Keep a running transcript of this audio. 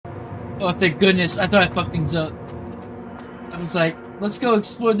Oh, thank goodness. I thought I fucked things up. I was like, let's go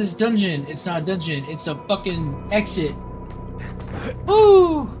explore this dungeon. It's not a dungeon. It's a fucking exit.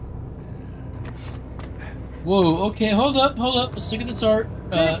 Woo! Whoa, okay, hold up. Let's look at this art.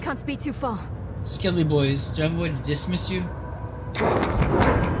 Lilith can't be too far. Skelly boys, do I have a way to dismiss you?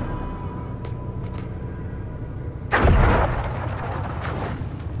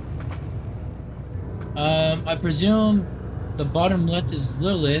 I presume the bottom left is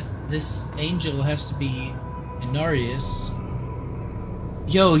Lilith. This angel has to be Inarius.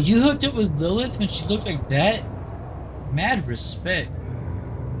 Yo, you hooked up with Lilith when she looked like that? Mad respect.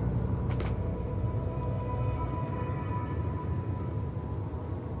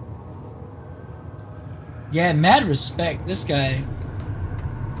 Yeah, mad respect. This guy.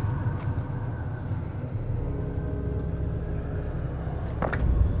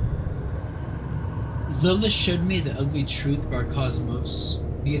 Lilith showed me the ugly truth of our cosmos,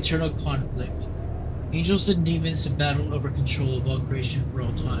 the eternal conflict. Angels and demons have battled over control of all creation for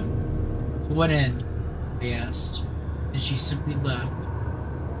all time. To what end? They asked, and she simply laughed.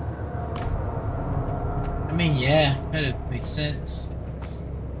 I mean, yeah, kind of makes sense.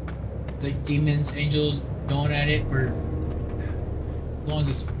 It's like demons, angels going at it for as long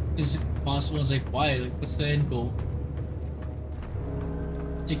as physically possible. It's like, why? Like, what's the end goal?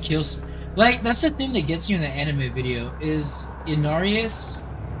 To kill. Like, that's the thing that gets you in the anime video is Imperius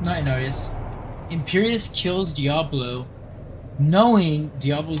kills Diablo, knowing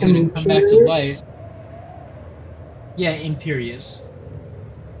Diablo's gonna come back to life. Yeah, Imperius.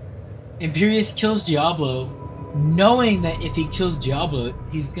 Imperius kills Diablo, knowing that if he kills Diablo,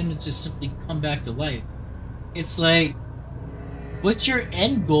 he's gonna just simply come back to life. It's like, what's your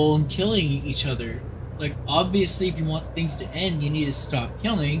end goal in killing each other? Like, obviously, if you want things to end, you need to stop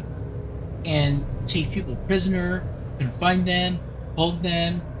killing and take people prisoner, confine them, hold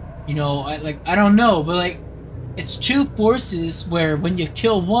them. You know, I don't know, but like, it's two forces where when you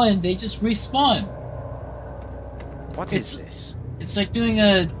kill one, they just respawn. What is this? It's like doing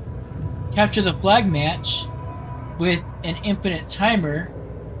a capture the flag match with an infinite timer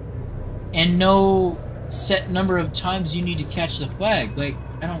and no set number of times you need to catch the flag. Like,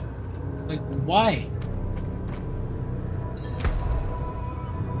 I don't, like, why?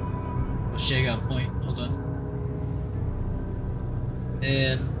 Oh shit, I got a point. Hold on.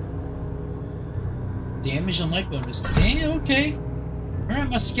 Damage on light bonus. Damn, okay. Alright,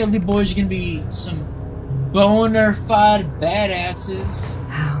 my skelly boys are gonna be some boner fide badasses.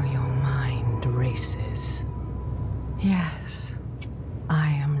 How your mind races. Yes, I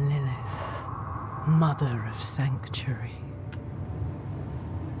am Lilith, mother of sanctuary.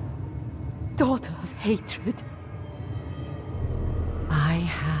 Daughter of hatred. I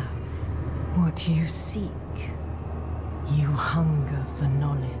have what you seek. You hunger for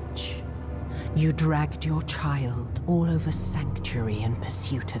knowledge. You dragged your child all over sanctuary in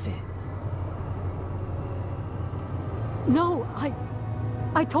pursuit of it. No,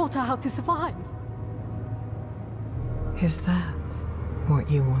 I taught her how to survive. Is that what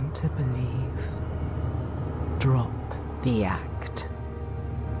you want to believe? Drop the act.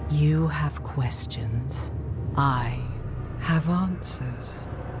 You have questions. I have answers.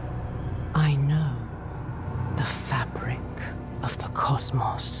 I know the fabric of the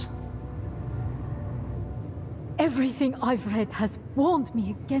cosmos. Everything I've read has warned me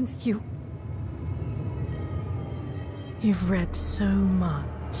against you. You've read so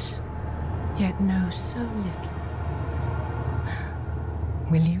much, yet know so little.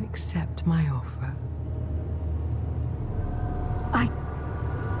 Will you accept my offer?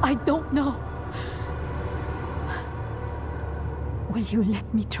 I don't know. Will you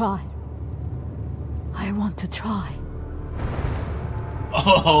let me try? I want to try.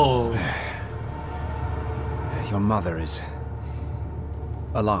 Oh! Your mother is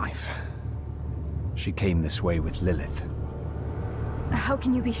alive. She came this way with Lilith. How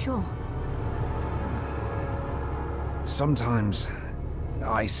can you be sure? Sometimes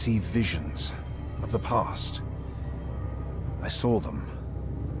I see visions of the past. I saw them.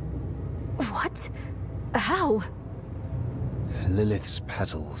 What? How? Lilith's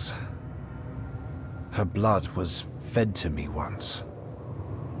petals. Her blood was fed to me once.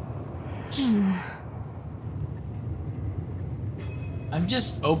 I'm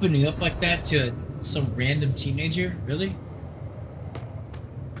just opening up like that to some random teenager? Really?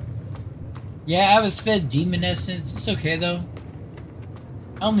 Yeah, I was fed demon essence. It's okay though.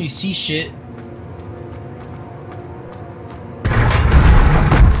 I only see shit.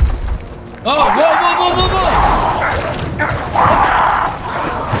 Oh, whoa, whoa, whoa, whoa, whoa!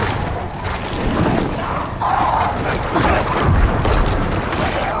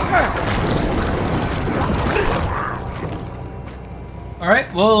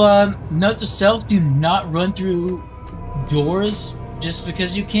 Alright, well, note to self, do not run through doors just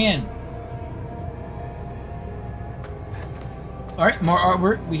because you can. Alright, more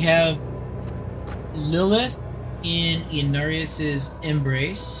artwork. We have Lilith in Inarius's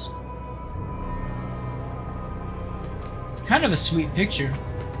embrace. It's kind of a sweet picture.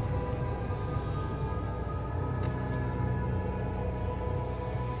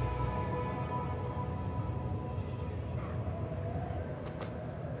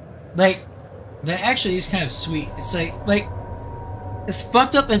 Like, that actually is kind of sweet. It's like, as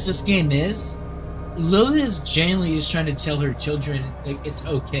fucked up as this game is, Lilith genuinely is trying to tell her children, like, it's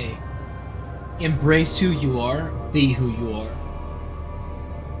okay. Embrace who you are, be who you are.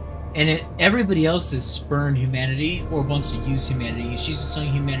 And everybody else has spurned humanity, or wants to use humanity. She's just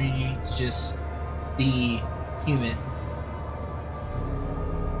telling humanity to just be human.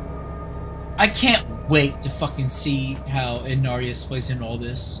 I can't wait to fucking see how Inarius plays in all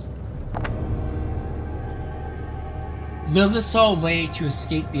this. Lilith saw a way to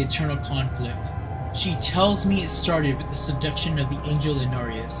escape the eternal conflict. She tells me it started with the seduction of the angel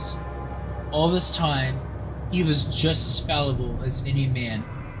Inarius. All this time, he was just as fallible as any man.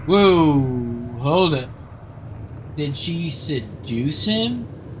 Whoa, hold up. Did she seduce him?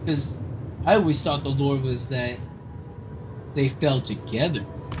 Because I always thought the lore was that they fell together.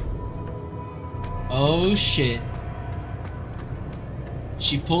 Oh shit.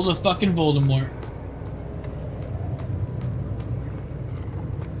 She pulled a fucking Voldemort.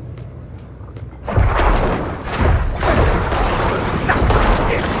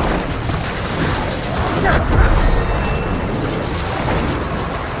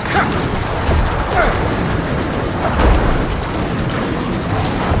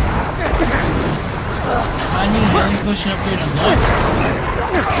 Pushing upgrade unlocked.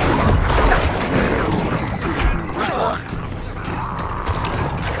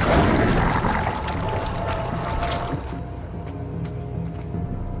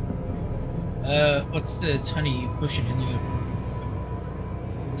 What's the tiny pushing in there?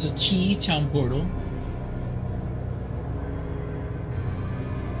 It's a T town portal.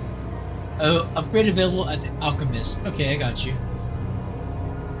 Oh, upgrade available at the Alchemist. Okay, I got you.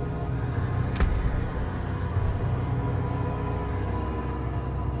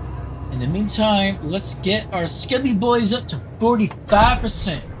 In the meantime, let's get our Skelly boys up to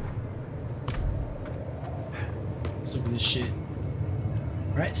 45%. Let's look at this shit.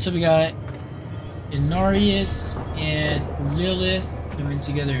 Alright, so we got Inarius and Lilith coming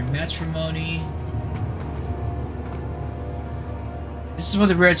together in matrimony. This is one of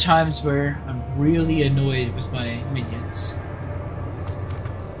the rare times where I'm really annoyed with my minions.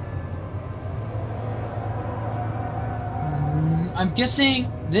 I'm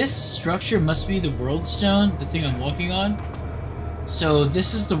guessing this structure must be the World Stone, the thing I'm walking on. So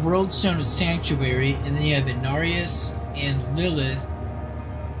this is the World Stone of Sanctuary, and then you have Inarius and Lilith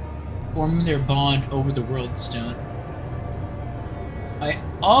forming their bond over the World Stone. I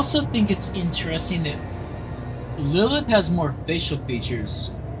also think it's interesting that Lilith has more facial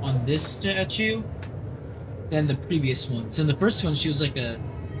features on this statue than the previous ones. In the first one, she was like a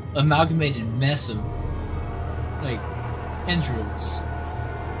amalgamated mess of like tendrils.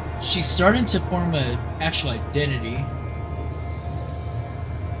 She's starting to form an actual identity.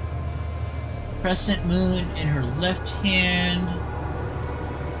 Crescent moon in her left hand.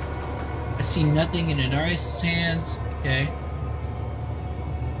 I see nothing in Inarius' hands. Okay.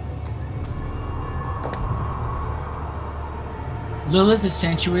 Lilith is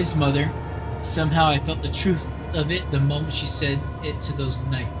Sanctuary's mother. Somehow I felt the truth of it the moment she said it to those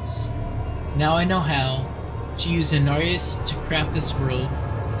knights. Now I know how. She used Inarius to craft this world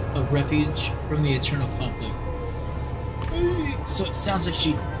of refuge from the eternal conflict. So it sounds like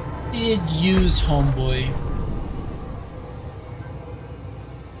she did use Homeboy.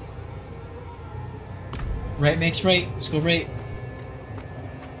 Right makes right. Let's go right.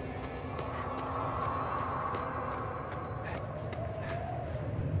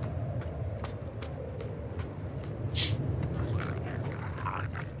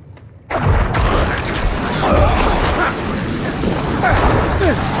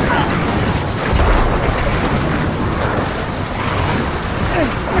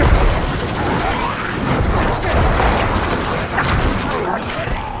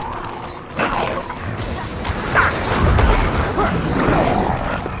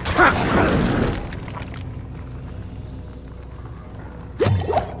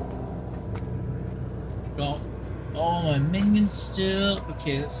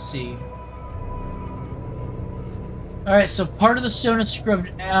 Okay, let's see. Alright, so part of the stone is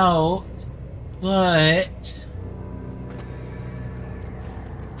scrubbed out, but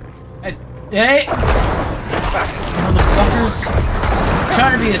Hey! Motherfuckers. I'm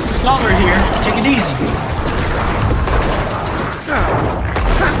trying to be a scholar here. Take it easy.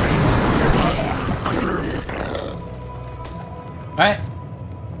 Alright.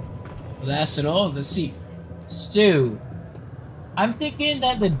 Well, that's it all. Let's see. Stew. I'm thinking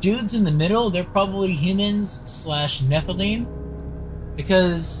that the dudes in the middle, they're probably humans / Nephilim.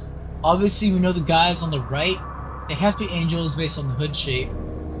 Because obviously we know the guys on the right, they have to be angels based on the hood shape.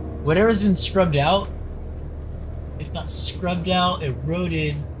 Whatever's been scrubbed out, if not scrubbed out,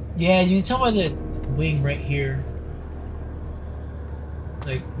 eroded. Yeah, you can tell by the wing right here.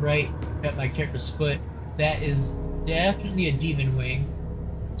 Like right at my character's foot. That is definitely a demon wing.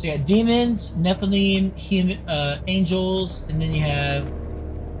 So you got demons, Nephilim, angels, and then you have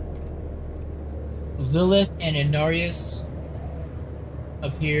Lilith and Inarius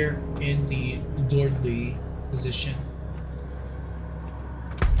up here in the lordly position.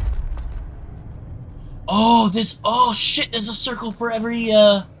 Oh, oh shit, there's a circle for every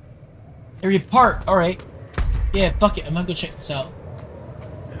part. Alright. Yeah, fuck it, I'm gonna go check this out.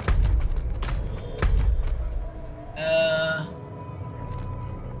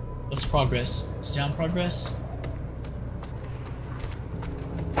 What's progress? Is down progress?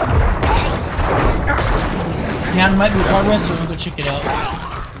 Down might be progress, so I'm gonna go check it out.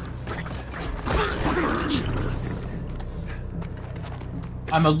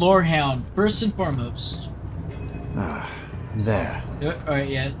 I'm a lore hound, first and foremost. Ah, there. Alright,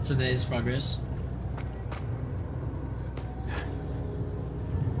 yeah, so that is progress.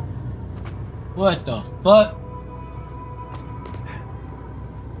 What the fuck?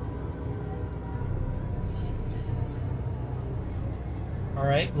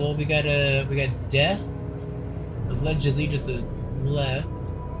 Alright, well we got death. Allegedly to the left.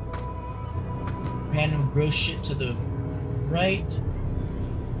 Random gross shit to the right.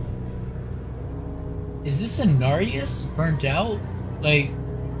 Is this Inarius burnt out? Like,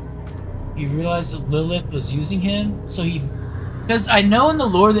 he realized that Lilith was using him? So he... Because I know in the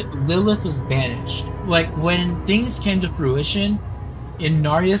lore that Lilith was banished. Like, when things came to fruition,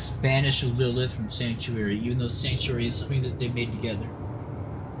 Inarius banished Lilith from Sanctuary, even though Sanctuary is something that they made together.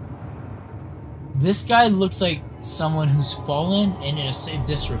 This guy looks like someone who's fallen and in a state of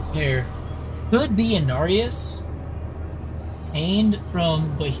disrepair. Could be Inarius, pained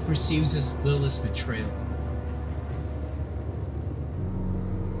from what he perceives as Lilith's betrayal.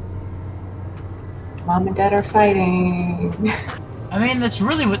 Mom and Dad are fighting. I mean, that's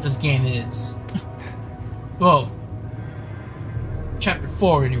really what this game is. Well, chapter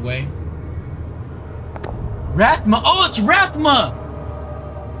 4 anyway. Rathma! Oh, it's Rathma!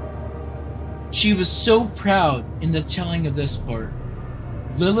 She was so proud in the telling of this part.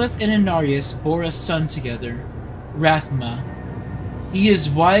 Lilith and Inarius bore a son together, Rathma. He is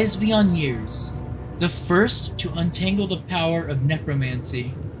wise beyond years, the first to untangle the power of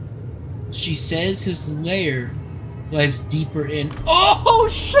necromancy. She says his lair lies deeper in... Oh,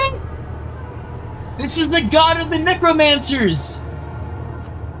 shit! This is the god of the necromancers!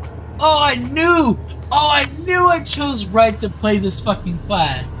 Oh, I knew! Oh, I knew I chose right to play this fucking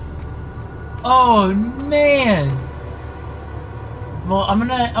class. Oh, man! Well, I'm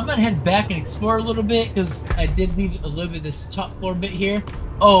gonna head back and explore a little bit, because I did leave a little bit of this top floor bit here.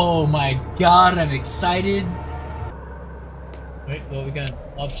 Oh my god, I'm excited! Alright, well, we got an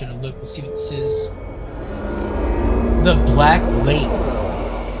option to look. Let's see what this is. The Black Lake.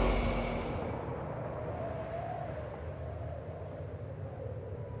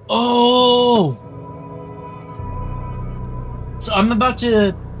 Oh! So I'm about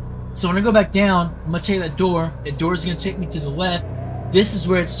to... So when I go back down, I'm gonna take that door. That door's gonna take me to the left. This is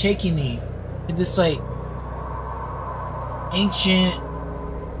where it's taking me. To this, like, ancient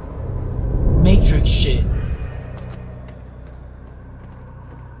Matrix shit.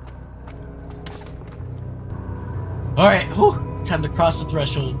 Alright, whew, time to cross the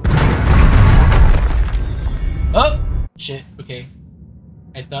threshold. Oh! Shit, okay.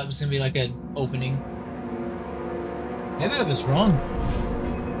 I thought it was gonna be like an opening. Maybe I was wrong.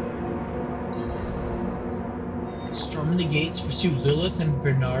 Storming the gates, pursue Lilith and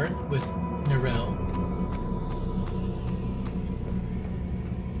Vhenard with Neyrelle.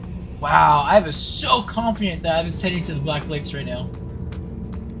 Wow, I was so confident that I was heading to the Black Lakes right now.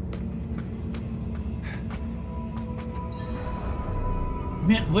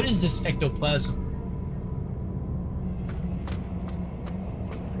 Man, what is this ectoplasm?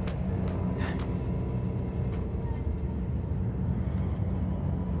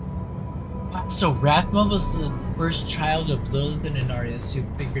 So Rathma was the first child of Lilith and Inarius who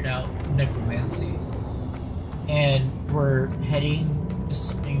figured out necromancy. And we're heading Is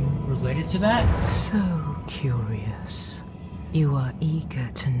something related to that? So curious. You are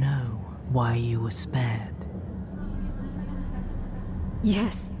eager to know why you were spared.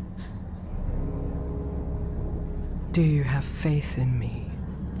 Yes. Do you have faith in me?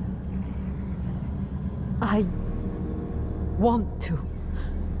 I want to.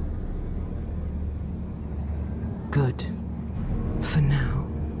 Good. For now,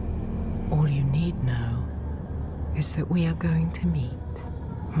 all you need know is that we are going to meet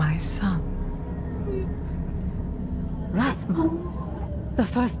my son. Rathma, the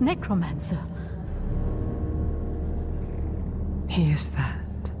first necromancer. He is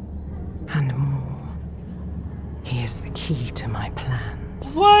that, and more. He is the key to my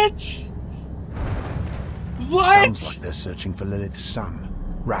plans. What? What? Sounds like they're searching for Lilith's son,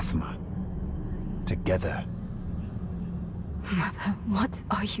 Rathma. Together. Mother, what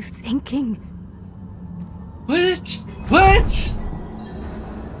are you thinking? What? What?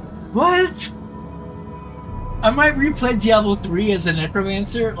 What? I might replay Diablo 3 as a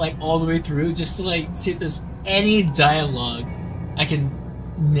necromancer, like, all the way through, just to, like, see if there's any dialogue I can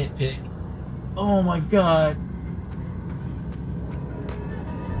nitpick. Oh my god.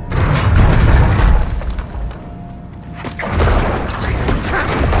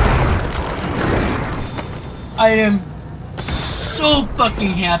 I am so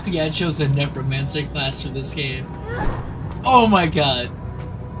fucking happy I chose a necromancer class for this game. Oh my god.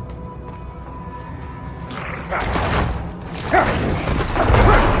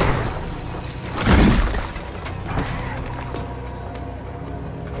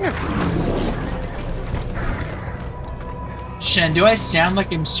 Shen, do I sound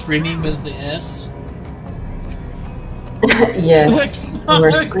like I'm screaming with the S? Yes,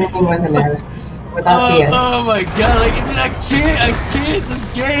 we're screaming with an S. Without the S. Oh my god, like, I can't this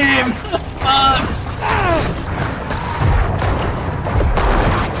game!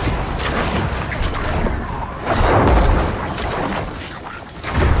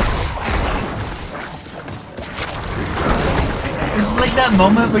 This is like that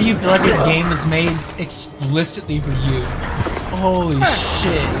moment where you feel like a game is made explicitly for you. Holy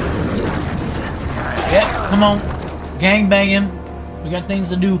shit. Yep, come on. Gang banging. We got things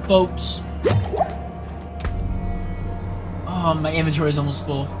to do, folks. Oh, my inventory is almost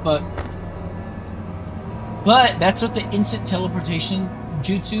full. But that's what the instant teleportation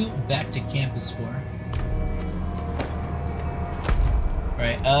jutsu back to camp is for.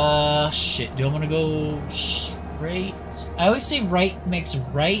 Alright, shit. Do I want to go straight? I always say right makes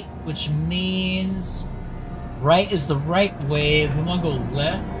right, which means right is the right way. We want to go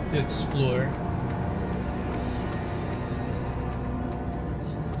left to explore.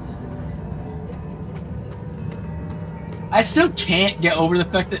 I still can't get over the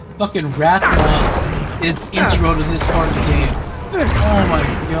fact that fucking Rathma is intro to this part of the game. Oh my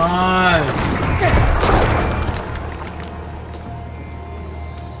god.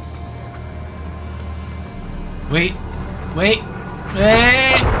 Wait. I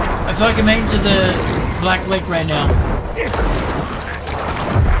feel like I'm heading to the Black Lake right now.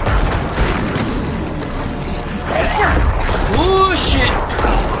 Ooh, shit.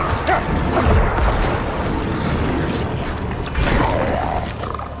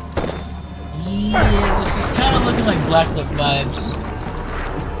 Yeah, this is kind of looking like Black Lake vibes.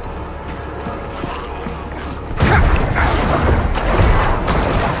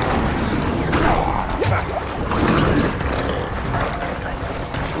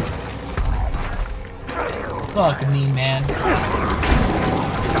 Fuck me, man.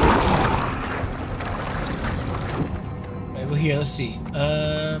 Alright, well here, let's see.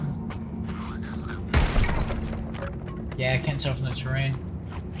 Yeah, I can't tell from the terrain.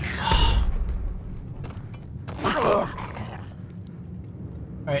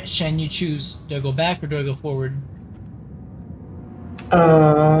 Alright, Shen, you choose. Do I go back or do I go forward?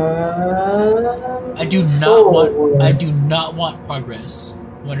 I do not want progress.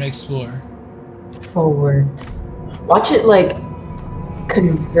 I want to explore. Forward. Watch it like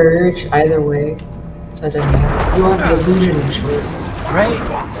converge either way. So it doesn't matter. You want the illusion of choice. Right?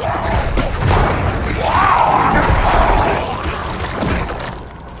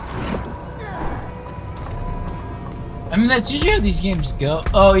 I mean, that's usually how these games go.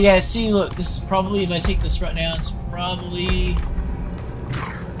 Oh yeah, see, look, this is probably, if I take this right now, it's probably...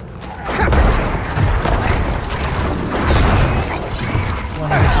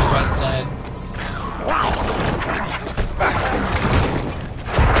 One over to the right side.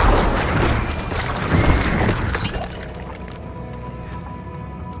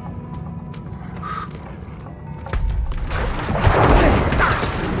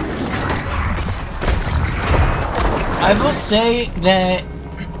 I will say that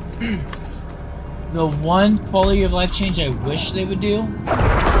the one quality of life change I wish they would do is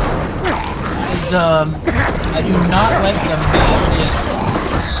I do not like the maleness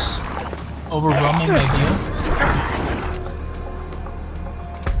overwhelming my view.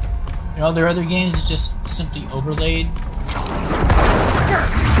 In all their other games, it's just simply overlaid,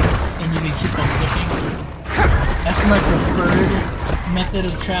 and you can keep on flipping. That's my preferred method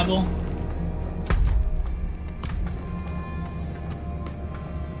of travel.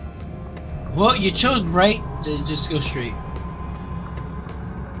 Well, you chose right to just go straight.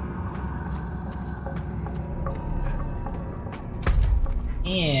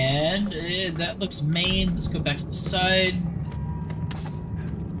 And that looks main. Let's go back to the side.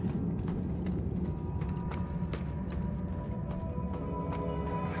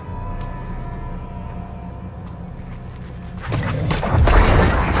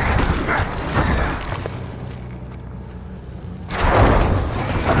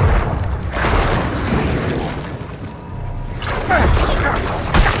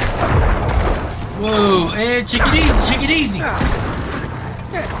 Whoa, hey, take it easy, take it easy.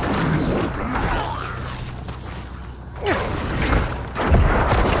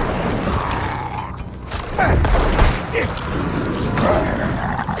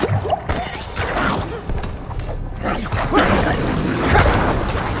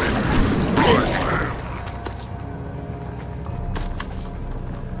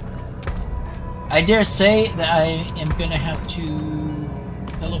 I dare say that I am gonna have to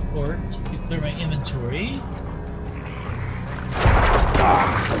teleport to clear my inventory.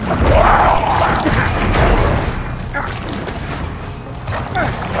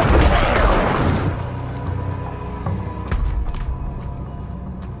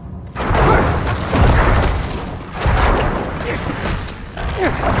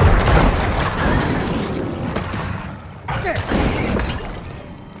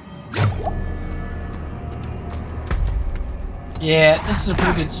 Yeah, this is a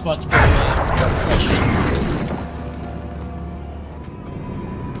pretty good spot to go gushing.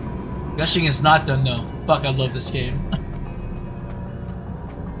 Gushing is not done though. Fuck, I love this game.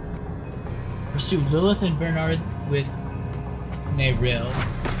 Pursue Lilith and Vhenard with Neyrelle.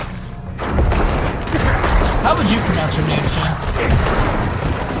 How would you pronounce her name, Sean?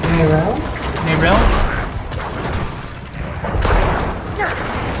 Neyrelle? Neyrelle?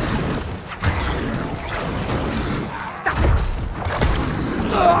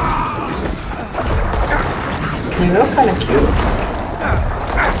 Neyrelle kind of cute.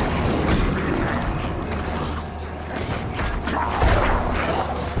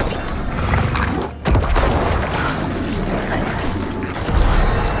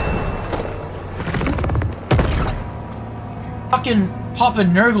 Fucking Papa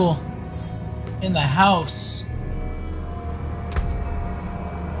Nurgle in the house.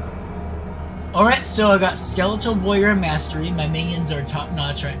 Alright, so I got Skeletal Warrior Mastery. My minions are top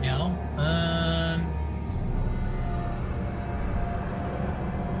notch right now.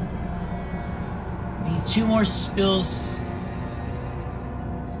 Need 2 more spills.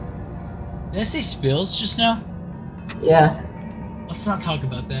 Did I say spills just now? Yeah. Let's not talk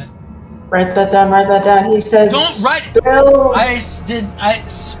about that. Write that down, write that down. He said Don't write. spills. I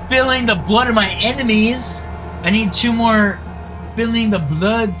spilling the blood of my enemies. I need 2 more spilling the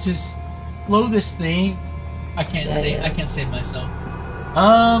blood to slow this thing. I can't say. I can't save myself.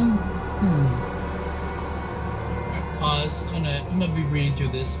 Pause. I'm gonna be reading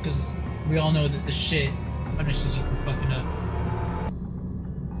through this because we all know that the shit punishes you for fucking up.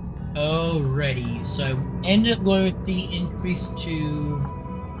 Alrighty, so I ended up going with the increase to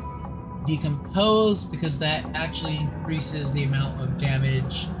decompose because that actually increases the amount of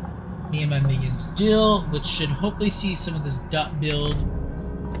damage me and my minions deal, which should hopefully see some of this dot build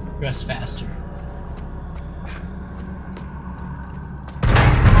progress faster.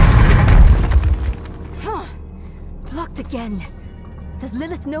 Blocked again. Does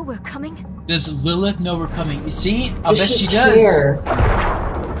Lilith know we're coming? Does Lilith know we're coming? You see? I bet she care?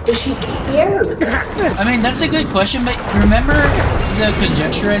 does. Does she care? I mean, that's a good question, but remember the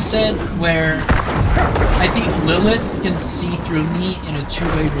conjecture I said where I think Lilith can see through me in a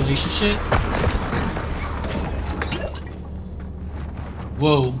 2-way relationship?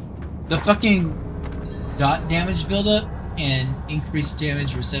 Whoa. The fucking dot damage buildup and increased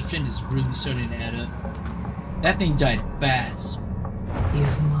damage reception is really starting to add up. That thing died fast.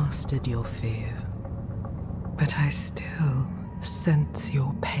 You've mastered your fear, but I still sense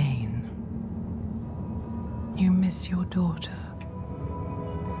your pain. You miss your daughter.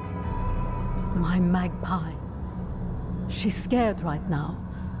 My magpie. She's scared right now.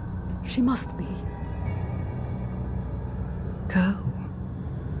 She must be. Go.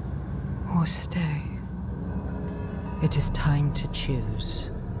 Or stay. It is time to choose.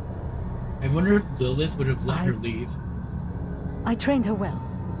 I wonder if Lilith would have let her leave. I trained her well.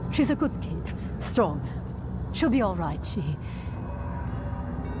 She's a good kid. Strong. She'll be all right,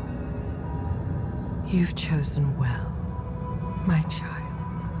 You've chosen well, my child.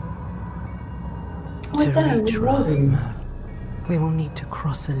 Oh, To Dad, reach we love you. Rathma, we will need to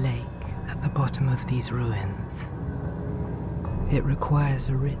cross a lake at the bottom of these ruins. It requires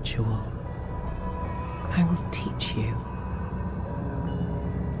a ritual. I will teach you.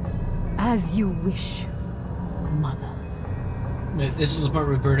 As you wish, Mother. But this is the part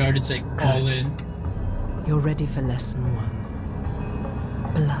where Vhenard is like all in. You're ready for lesson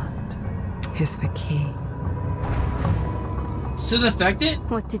 1. Blood is the key. So the fact that...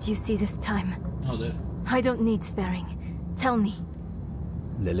 What did you see this time? Hold it. I don't need sparing. Tell me.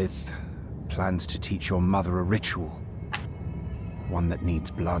 Lilith plans to teach your mother a ritual. One that needs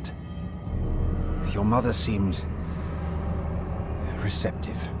blood. Your mother seemed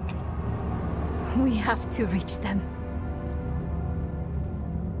receptive. We have to reach them.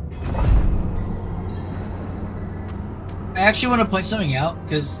 I actually want to point something out,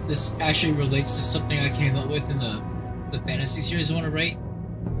 because this actually relates to something I came up with in the fantasy series I want to write.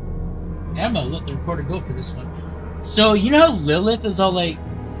 And I'm gonna let the recorder go for this one. So, you know how Lilith is all like...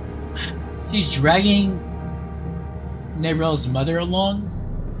 She's dragging Neyrelle's mother along?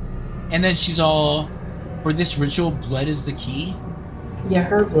 And then she's all... For this ritual, blood is the key? Yeah,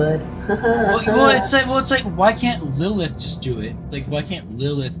 her blood. well, it's like, why can't Lilith just do it? Like, why can't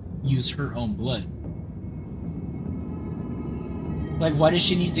Lilith use her own blood? Like, why does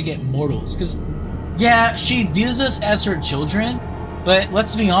she need to get mortals? Because, yeah, she views us as her children, but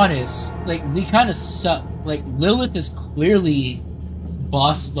let's be honest, like, we kind of suck. Like, Lilith is clearly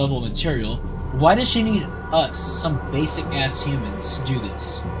boss level material. Why does she need us, some basic ass humans, to do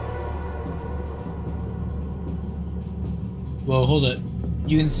this? Whoa, hold up.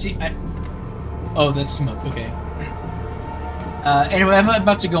 You can see... Oh, that's smoke, okay. Anyway, I'm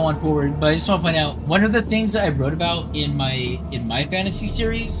about to go on forward, but I just want to point out, one of the things that I wrote about in my fantasy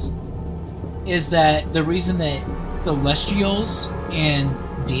series is that the reason that celestials and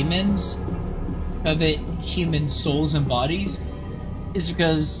demons covet human souls and bodies is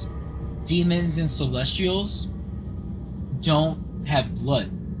because demons and celestials don't have blood.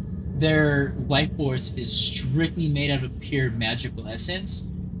 Their life force is strictly made out of pure magical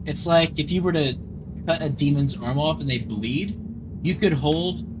essence. It's like if you were to cut a demon's arm off and they bleed, you could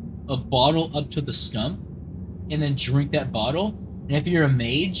hold a bottle up to the stump and then drink that bottle, and if you're a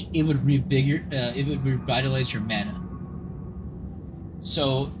mage, it would revitalize your mana.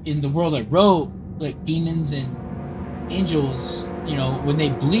 So in the world I wrote, like demons and angels, you know, when they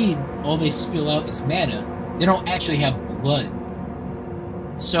bleed, all they spill out is mana. They don't actually have blood.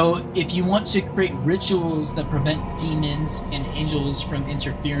 So if you want to create rituals that prevent demons and angels from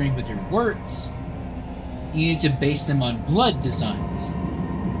interfering with your works, you need to base them on blood designs.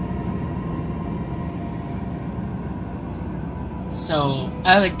 So,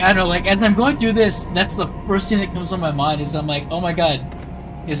 I don't know, like, as I'm going through this, that's the first thing that comes on my mind is I'm like, oh my god,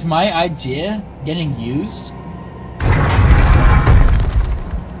 is my idea getting used?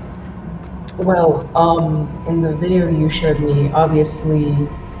 Well, in the video you showed me, obviously,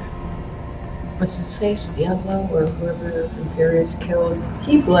 what's his face? Diablo, or whoever Imperius killed,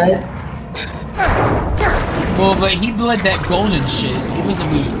 he bled. Well, but he bled that golden shit. He wasn't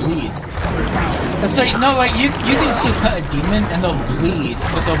really bleed. It's like, no, like, you can still cut a demon and they'll bleed,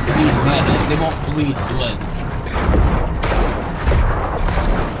 but they'll bleed mana. They won't bleed blood.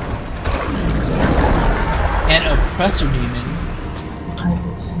 An oppressor demon. I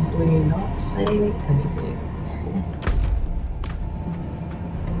will simply not say anything.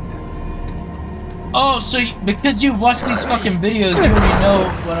 Oh, so because you watch these fucking videos, you already know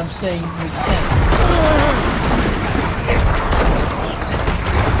what I'm saying makes sense.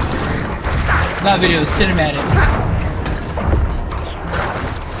 Not videos, cinematics.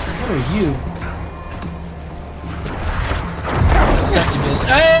 What are you? Succubus.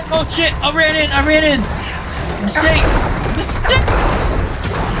 Hey, oh shit! I ran in! Mistakes!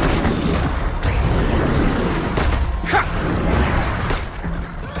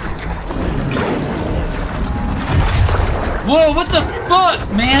 Whoa, what the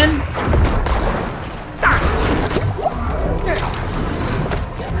fuck, man?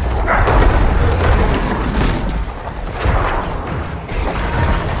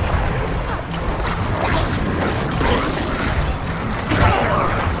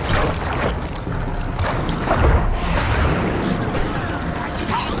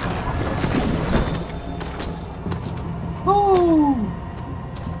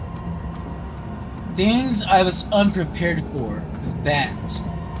 things I was unprepared for. That.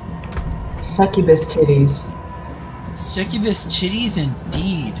 Succubus titties. Succubus titties,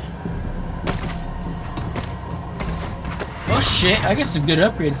 indeed. Oh shit, I got some good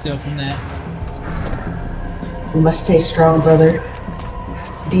upgrades though from that. We must stay strong, brother.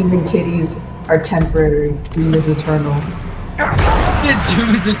 Demon titties are temporary. Doom is eternal. The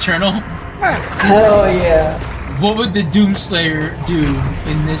Doom is eternal? Hell yeah. What would the Doomslayer do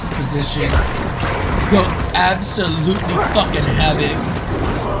in this position? Go absolutely fucking havoc.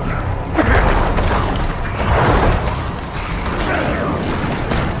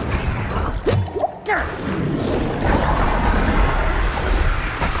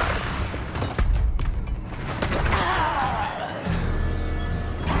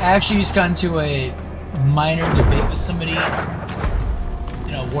 I actually just got into a minor debate with somebody in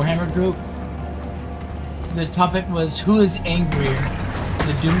a Warhammer group. The topic was, who is angrier,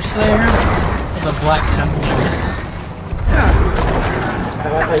 the Doomslayer or the Black Templars? I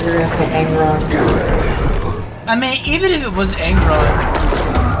thought you were gonna say Angron. I mean, even if it was Angron,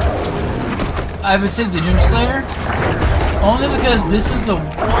 I would say the Doomslayer, only because this is the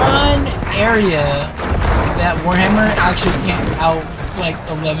one area that Warhammer actually can't out like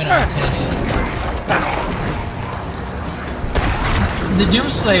 11 out of 10 in. The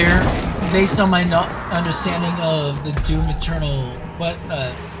Doomslayer, based on my understanding of the Doom Eternal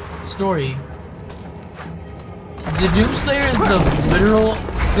story, the Doomslayer is the literal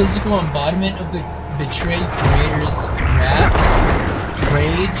physical embodiment of the betrayed creator's wrath,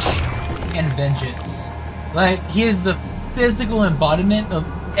 rage, and vengeance. Like, he is the physical embodiment of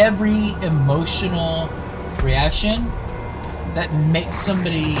every emotional reaction that makes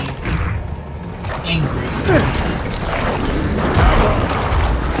somebody angry.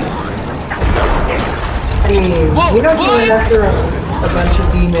 I mean, whoa, we don't go after a bunch of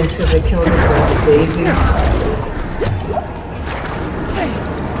demons because they killed us with Daisy.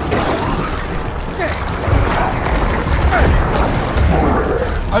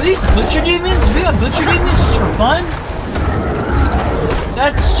 Are these butcher demons? We got butcher demons just for fun?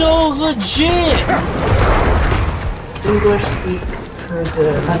 That's so legit! English speak for the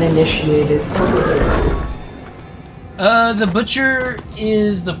uninitiated. The Butcher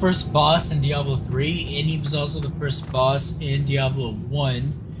is the first boss in Diablo 3, and he was also the first boss in Diablo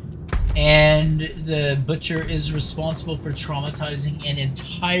 1. And the Butcher is responsible for traumatizing an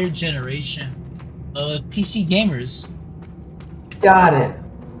entire generation of PC gamers. Got it.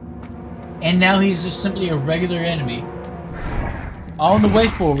 And now he's just simply a regular enemy. On the way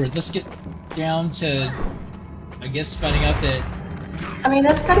forward, let's get down to, I guess, finding out that... I mean,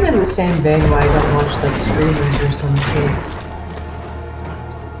 that's kind of in the same vein why I don't watch, like, streamers or some shit.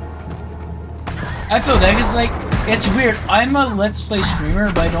 I feel that, because, like, it's weird. I'm a Let's Play streamer,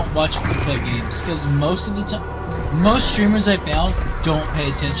 but I don't watch people play games, because most of the time, most streamers I found don't pay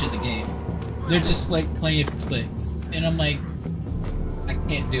attention to the game. They're just, like, playing it for clicks. And I'm like, I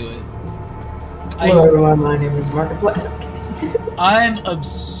can't do it. Hello everyone, my name is Markiplier. I'm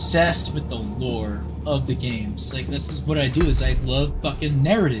obsessed with the lore of the games. Like, this is what I do, is I love fucking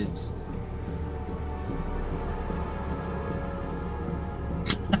narratives.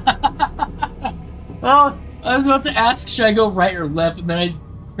 Well, I was about to ask, should I go right or left, and then I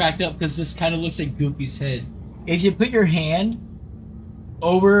cracked up because this kind of looks like Goofy's head. If you put your hand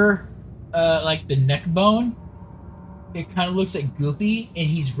over, like, the neck bone, it kind of looks like Goofy, and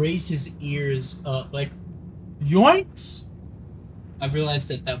he's raised his ears up, like, yoinks! I realized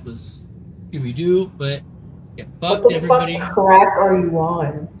that that was Scooby-Doo, but yeah, fucked everybody. What the fuck crack are you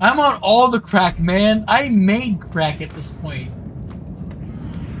on? I'm on all the crack, man. I made crack at this point.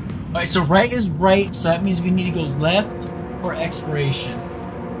 Alright, so right is right, so that means we need to go left for exploration.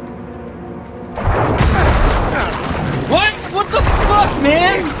 What? What the fuck,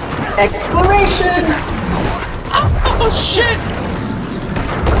 man? Exploration! Oh, shit!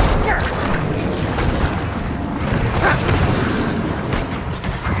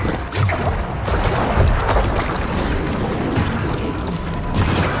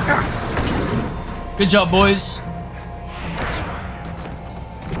 Good job, boys.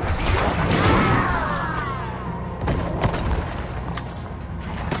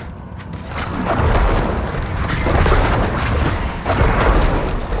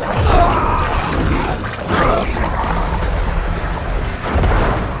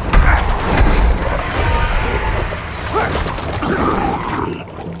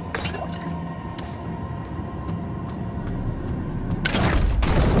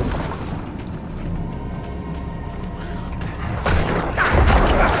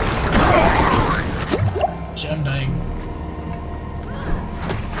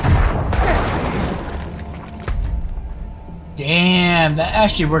 Damn, that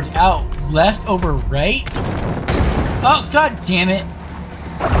actually worked out. Left over right? Oh, god damn it.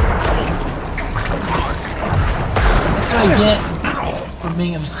 That's what I get for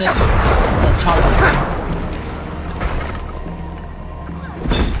being obsessed with photography.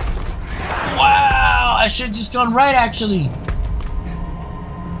 Wow, I should have just gone right actually.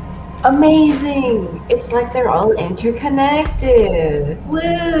 Amazing! It's like they're all interconnected.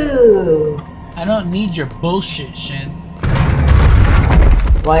 Woo! I don't need your bullshit, Shen.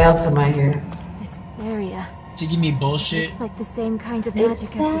 Why else am I here? This barrier. To give me bullshit. It's like the same kind of magic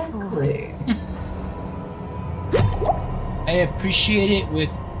as before. Exactly. I appreciate it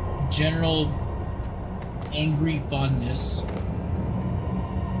with general angry fondness.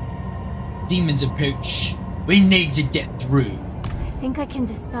 Demons approach. We need to get through. I think I can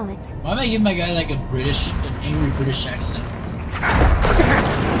dispel it. Why am I giving my guy like an angry British accent?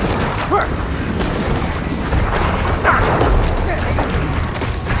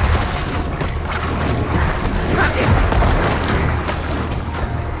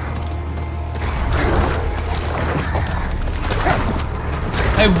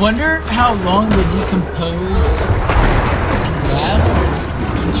 I wonder how long the decompose lasts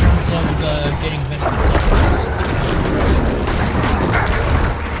in terms of getting benefits off this.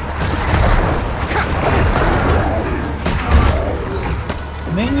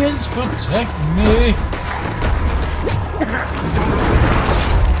 Minions, protect me!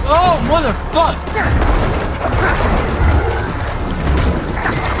 Oh, motherfuck!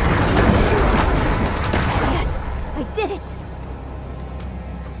 Yes, I did it!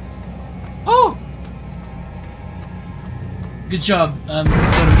 Oh! Good job, little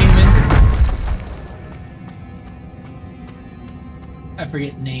human. I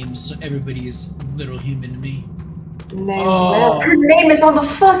forget names, so everybody is little human to me. Neyrelle. Oh. Her name is on the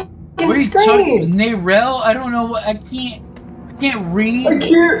fucking What are you screen! talking? Neyrelle? I don't know what. I can't read. I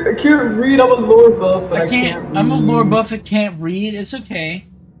can't read. I'm a lore buff, but I can't read. I'm a lore buff. I can't read. It's okay.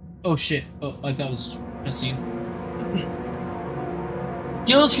 Oh shit. Oh, I thought it was a scene.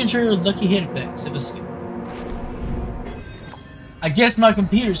 Skills control your lucky hit effects of a skill. I guess my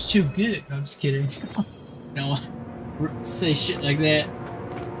computer's too good. No, I'm just kidding. No, say shit like that.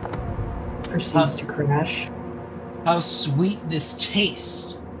 Proceeds to crash. How sweet this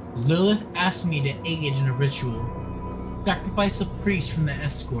tastes. Lilith asked me to aid in a ritual. Sacrifice a priest from the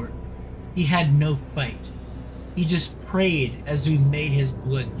escort. He had no fight. He just prayed as we made his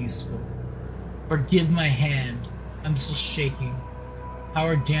blood useful. Forgive my hand. I'm still shaking.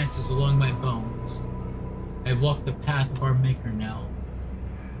 Power dances along my bones. I walk the path of our maker now.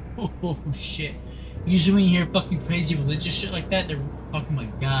 Oh shit. Usually when you hear fucking crazy religious shit like that, they're talking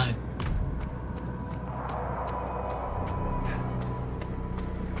like God.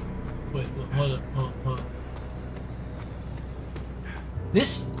 Wait, hold up.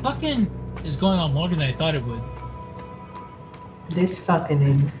 This fucking is going on longer than I thought it would. This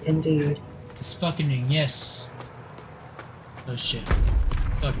fucking indeed. This fucking yes. Oh shit.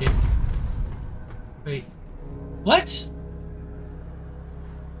 Fuck it. Wait. What?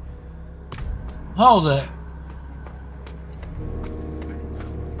 Hold it.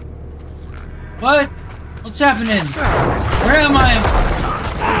 What? What's happening? Where am I?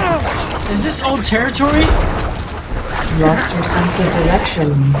 Is this old territory? Lost your sense of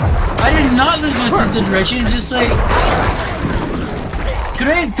direction. I did not lose my sense of direction. It's just like... Could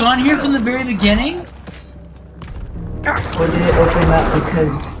I have gone here from the very beginning? Or did it open up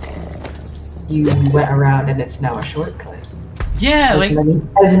because you went around and it's now a shortcut? Yeah,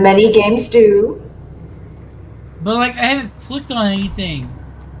 as many games do. But like, I haven't clicked on anything.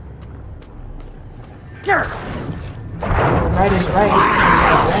 Right is right.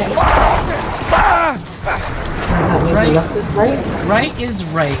 Left is right. Right is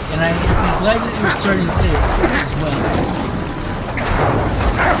right, and I'm glad that you're starting to say it as well.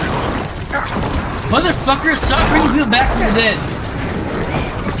 Motherfucker, stop bringing people back from the dead.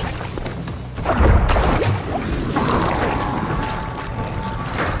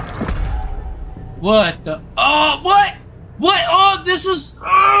 What the? Oh, what? What? Oh, this is.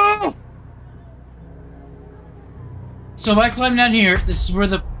 Oh! So if I climb down here, this is where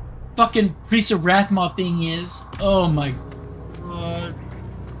the fucking priest of Rathma thing is. Oh my god.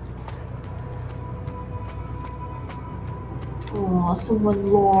 Oh, someone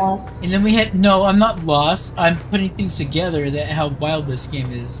lost. And then we had. No, I'm not lost. I'm putting things together that how wild this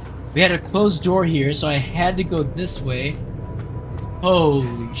game is. We had a closed door here, so I had to go this way.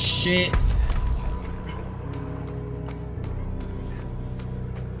 Holy shit.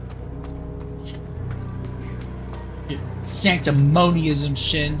 Sanctimonious and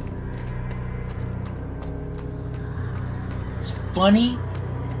shit. funny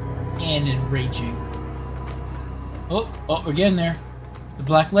and enraging. Oh, we're getting there. The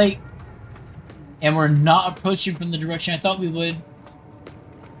Black Lake. And we're not approaching from the direction I thought we would.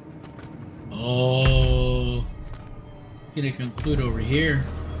 Oh. Gonna conclude over here.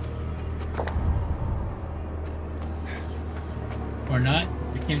 Or not.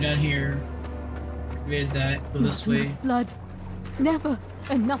 We came down here. We had that. Go this way. Enough blood. Never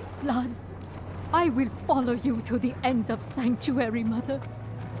enough blood. I will follow you to the ends of Sanctuary, Mother.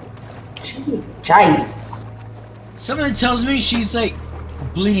 Jeez. Something tells me she's like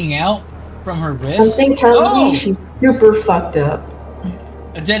bleeding out from her wrist. Something tells me she's super fucked up.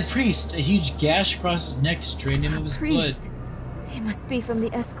 A dead priest. A huge gash across his neck has drained him of his blood. He must be from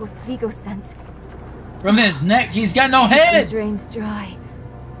the escort Vigo sent. From his neck, he's got no head! Drained dry.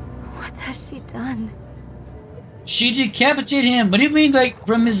 What has she done? She decapitated him. What do you mean, like,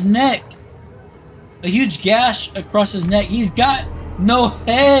 from his neck? A huge gash across his neck. He's got no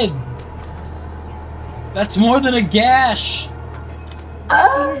head! That's more than a gash! She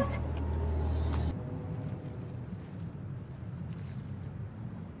is.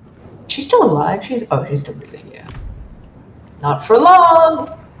 She's still alive? She's still breathing, yeah. Not for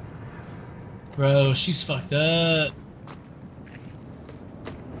long! Bro, she's fucked up.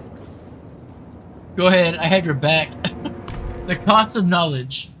 Go ahead, I have your back. The cost of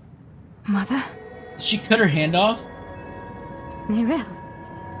knowledge. Mother? Did she cut her hand off? Neyrelle,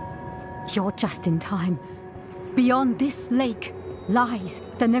 you're just in time. Beyond this lake lies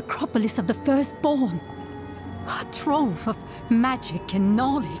the necropolis of the firstborn. A trove of magic and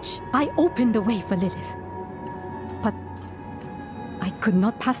knowledge. I opened the way for Lilith. But I could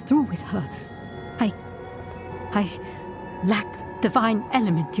not pass through with her. I lack divine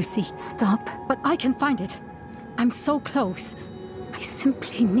element, you see. Stop. But I can find it. I'm so close. I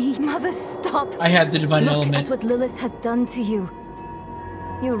simply need... Mother, stop. I have the divine Look element. at what Lilith has done to you.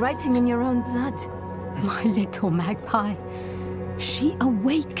 You're writing in your own blood. My little magpie. She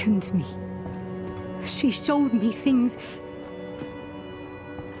awakened me. She showed me things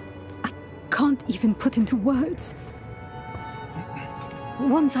I can't even put into words.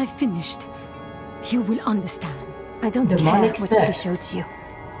 Once I've finished, you will understand. I don't care Demonic what sex. she showed you.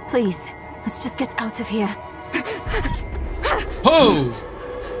 Please, let's just get out of here. Oh!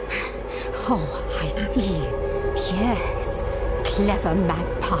 Oh, I see. Yes, clever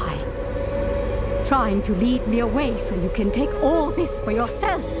magpie. Trying to lead me away so you can take all this for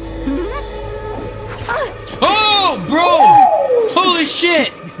yourself. Oh, bro! Holy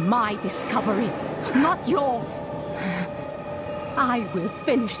shit! This is my discovery, not yours. I will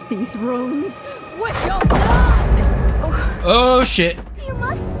finish these runes with your blood! Oh, shit. You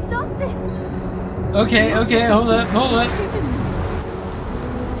must stop this! Okay, hold up.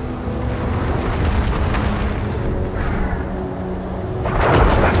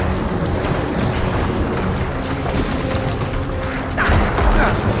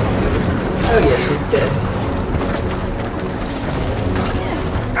 Oh yeah, she's dead.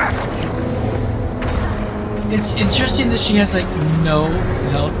 It's interesting that she has, like, no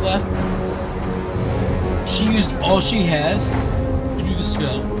health left. She used all she has to do the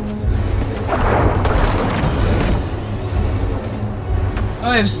spell.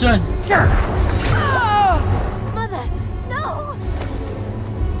 Oh, I'm stunned. Mother, no!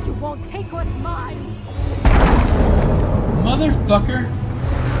 You won't take what's mine. Motherfucker.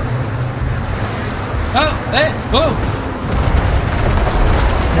 Oh, hey, whoa!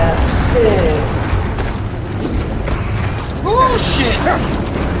 That's it. Oh, shit!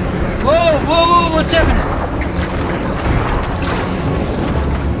 Whoa, what's happening?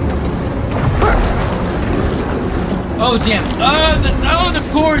 Oh, damn. The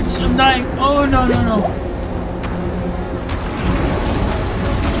cords! I'm dying. Oh, no.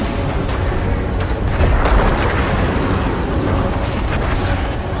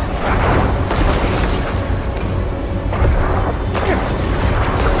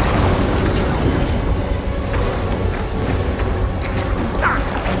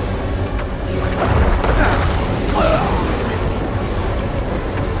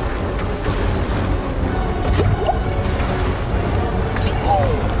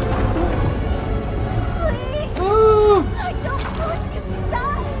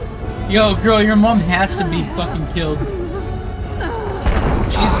 Yo, girl, your mom has to be fucking killed.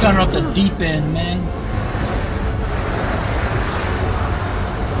 She's gone off the deep end, man.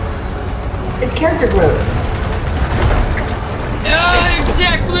 It's character growth. Yeah,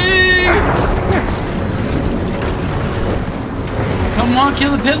 exactly! Come on,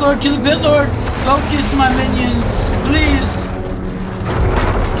 kill the pit lord, Focus, my minions, please.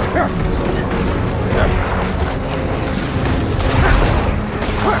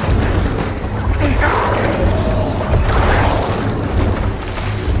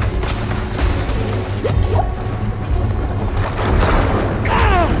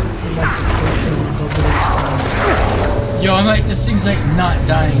 He's like not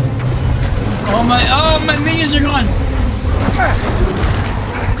dying. Oh my minions are gone.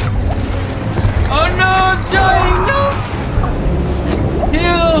 Oh no, I'm dying. No.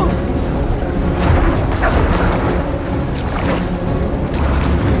 Heal.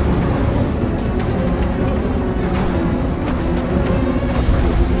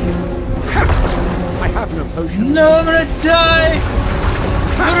 I have no potion. No, I'm gonna die.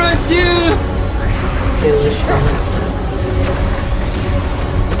 What do I do?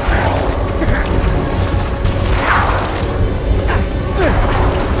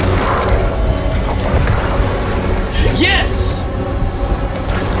 Yes!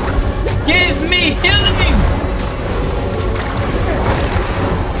 Give me healing!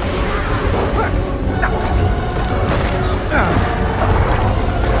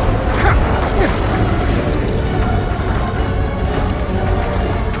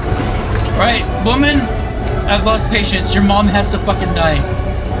 Right, woman, I've lost patience. Your mom has to fucking die.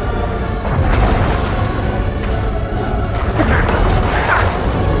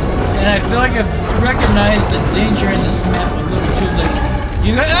 And I feel like I've recognized the danger in this map a little too late.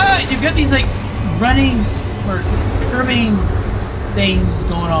 You got these like running or curving things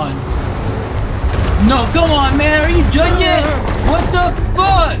going on. No, come on, man, are you done yet? What the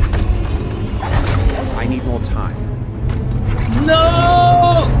fuck? I need more time.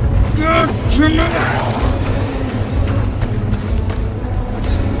 No!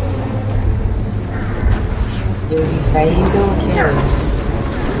 I don't care.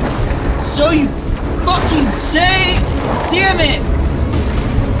 So you fucking say? Damn it!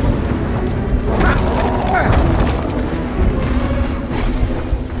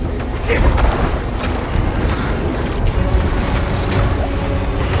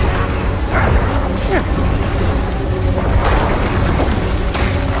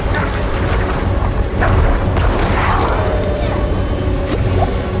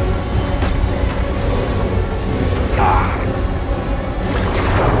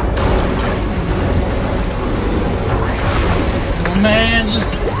 Man,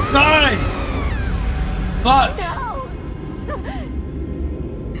 just die! Fuck! No.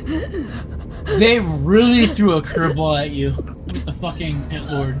 They really threw a curveball at you with the fucking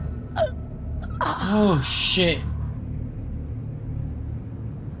pit lord. Oh shit.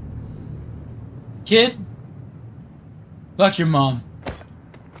 Kid? Fuck your mom.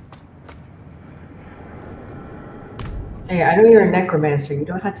 Hey, I know you're a necromancer. You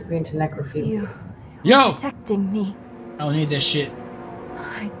don't have to be into necrophilia. Yo! Protecting me. I don't need that shit.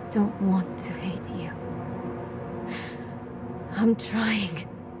 I don't want to hate you. I'm trying.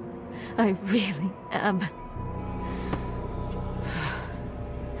 I really am.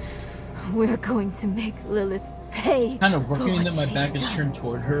 We're going to make Lilith pay. It's kind of working for that my what back she's is done. turned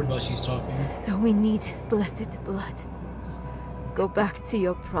toward her while she's talking. So we need blessed blood. Go back to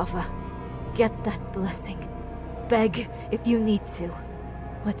your Prava. Get that blessing. Beg if you need to.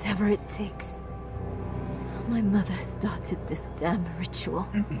 Whatever it takes. My mother started this damn ritual.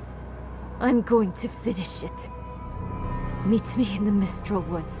 I'm going to finish it. Meet me in the Mistral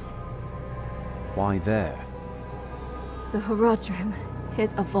Woods. Why there? The Horadrim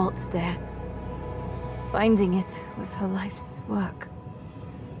hid a vault there. Finding it was her life's work.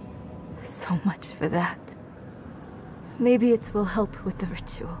 So much for that. Maybe it will help with the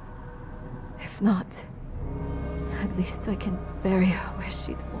ritual. If not, at least I can bury her where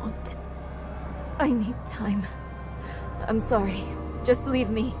she'd want. I need time. I'm sorry. Just leave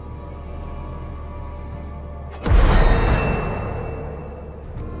me.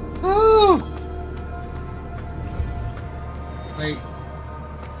 Woo! Like,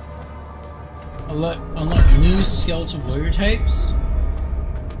 unlock new skeletal warrior types.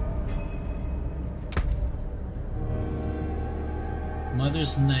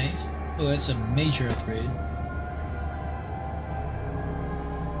 Mother's knife. Oh, that's a major upgrade.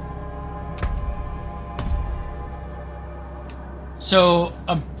 So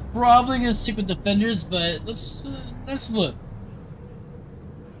I'm probably gonna stick with defenders, but let's look.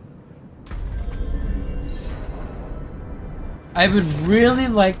 I would really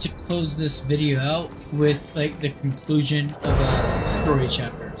like to close this video out with like the conclusion of a story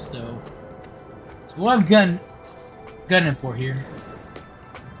chapter. So that's what I'm gunning for here.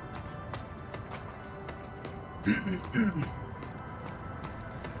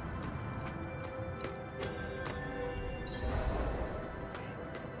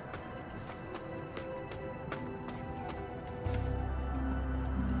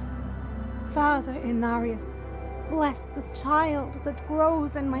 Father Inarius, bless the child that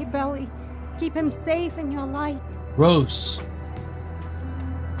grows in my belly. Keep him safe in your light. Gross.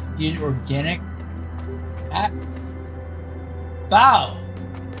 Eat organic. Bow!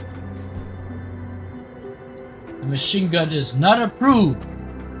 The machine gun does not approve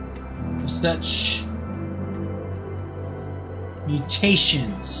of such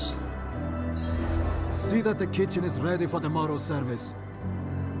mutations. See that the kitchen is ready for tomorrow's service.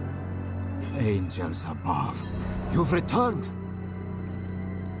 Angels above, you've returned.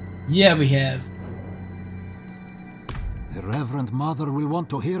 Yeah, we have. The Reverend Mother will want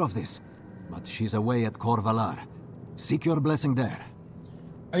to hear of this, but she's away at Corvalar. Seek your blessing there.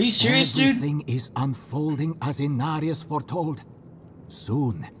 Are you serious, dude? Everything is unfolding as Inarius foretold.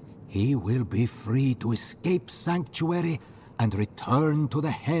 Soon, he will be free to escape Sanctuary and return to the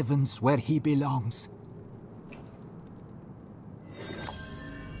heavens where he belongs.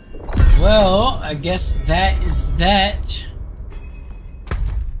 Well, I guess that is that.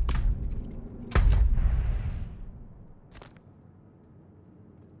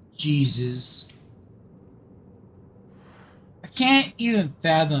 Jesus. I can't even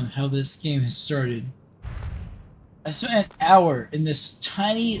fathom how this game has started. I spent an hour in this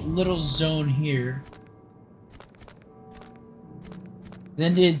tiny little zone here.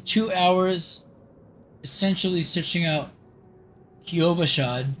 Then did 2 hours essentially searching out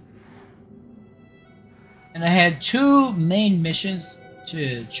Kyovashad. And I had 2 main missions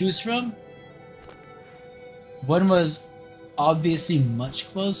to choose from. One was obviously much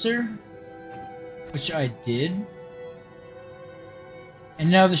closer, which I did. And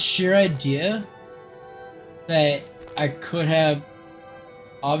now the sheer idea that I could have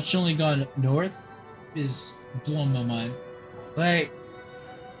optionally gone north is blowing my mind. Like,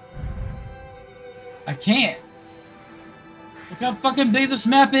 I can't. Look how fucking big this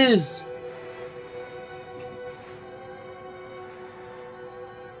map is!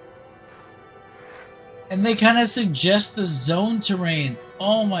 And they kind of suggest the zone terrain.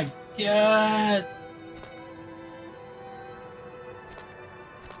 Oh my god!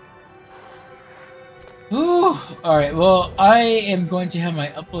 Ooh! Alright, well, I am going to have my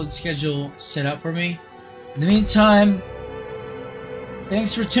upload schedule set up for me. In the meantime,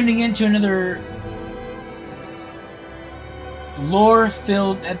 thanks for tuning in to another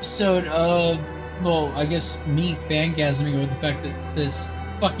lore-filled episode of, well, I guess me fangasming over the fact that this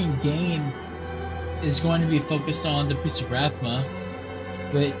fucking game is going to be focused on the Priest of Rathma,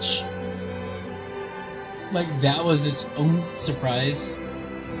 which, like, that was its own surprise.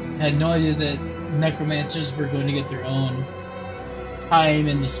 I had no idea that necromancers were going to get their own time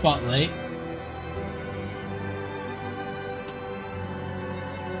in the spotlight.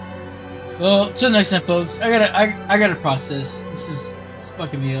 Well, till next time, folks. I gotta process. It's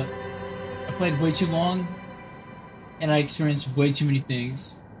fucking me up. I played way too long, and I experienced way too many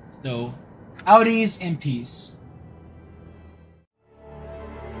things. So, outies and peace.